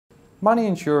Many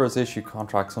insurers issue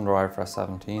contracts under IFRS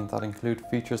 17 that include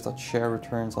features that share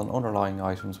returns on underlying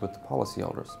items with the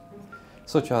policyholders,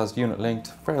 such as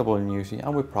unit-linked, variable annuity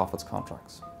and with profits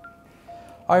contracts.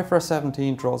 IFRS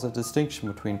 17 draws a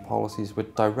distinction between policies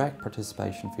with direct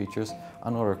participation features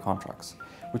and other contracts,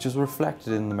 which is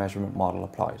reflected in the measurement model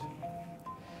applied.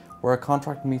 Where a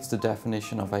contract meets the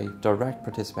definition of a direct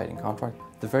participating contract,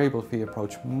 the variable fee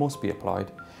approach must be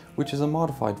applied, which is a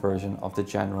modified version of the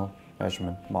general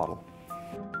measurement model.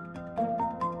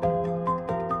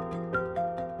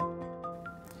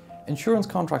 Insurance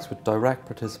contracts with direct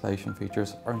participation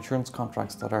features are insurance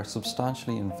contracts that are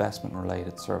substantially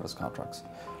investment-related service contracts,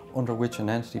 under which an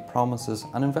entity promises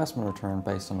an investment return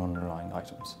based on underlying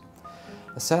items.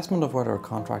 Assessment of whether a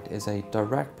contract is a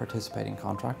direct participating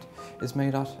contract is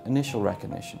made at initial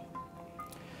recognition.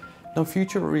 No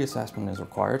future reassessment is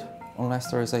required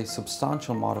unless there is a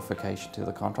substantial modification to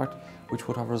the contract which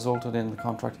would have resulted in the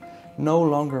contract no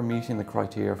longer meeting the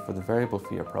criteria for the variable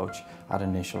fee approach at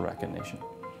initial recognition.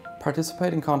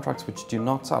 Participating contracts which do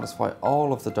not satisfy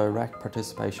all of the direct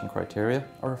participation criteria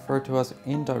are referred to as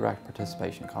indirect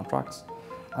participation contracts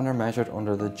and are measured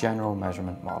under the general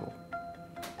measurement model.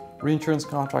 Reinsurance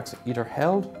contracts either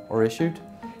held or issued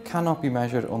cannot be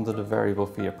measured under the variable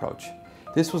fee approach.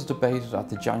 This was debated at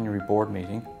the January board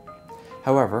meeting.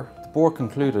 However, the board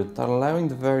concluded that allowing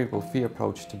the variable fee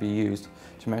approach to be used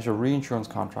to measure reinsurance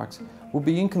contracts would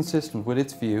be inconsistent with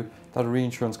its view that a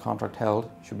reinsurance contract held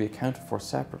should be accounted for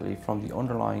separately from the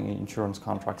underlying insurance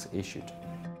contracts issued.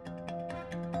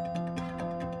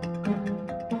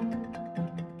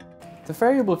 The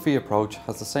variable fee approach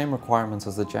has the same requirements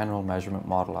as the general measurement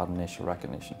model at initial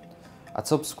recognition. At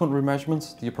subsequent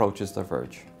remeasurements, the approaches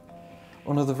diverge.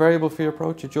 Under the variable fee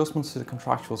approach, adjustments to the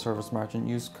contractual service margin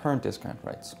use current discount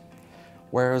rates,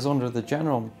 whereas under the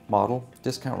general model,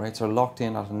 discount rates are locked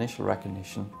in at initial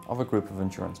recognition of a group of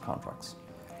insurance contracts.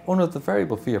 Under the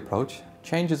variable fee approach,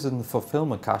 changes in the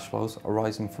fulfillment cash flows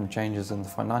arising from changes in the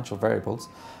financial variables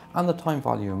and the time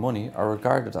value of money are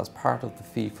regarded as part of the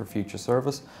fee for future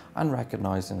service and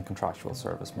recognised in the contractual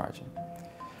service margin.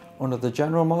 Under the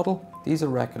general model, these are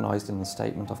recognised in the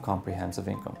statement of comprehensive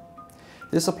income.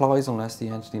 This applies unless the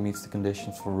entity meets the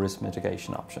conditions for risk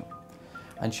mitigation option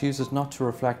and chooses not to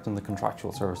reflect in the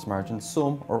contractual service margin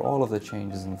some or all of the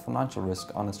changes in the financial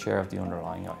risk on its share of the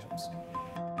underlying items.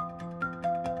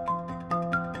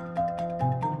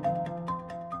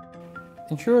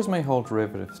 Insurers may hold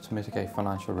derivatives to mitigate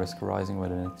financial risk arising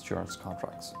within insurance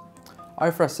contracts.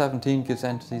 IFRS 17 gives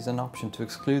entities an option to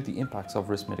exclude the impacts of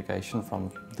risk mitigation from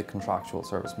the contractual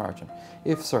service margin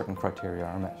if certain criteria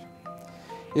are met.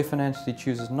 If an entity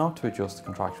chooses not to adjust the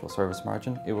contractual service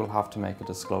margin, it will have to make a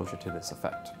disclosure to this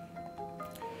effect.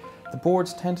 The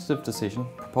board's tentative decision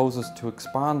proposes to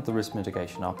expand the risk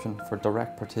mitigation option for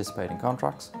direct participating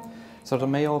contracts, so that it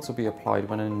may also be applied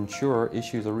when an insurer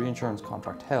issues a reinsurance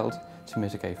contract held to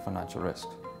mitigate financial risk.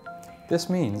 This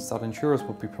means that insurers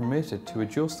will be permitted to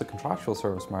adjust the contractual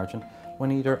service margin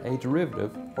when either a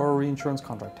derivative or a reinsurance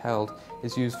contract held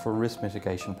is used for risk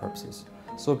mitigation purposes,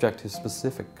 subject to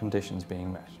specific conditions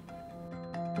being met.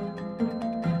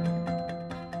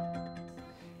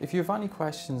 If you have any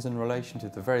questions in relation to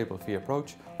the variable fee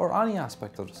approach or any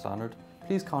aspect of the standard,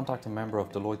 please contact a member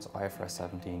of Deloitte's IFRS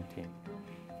 17 team.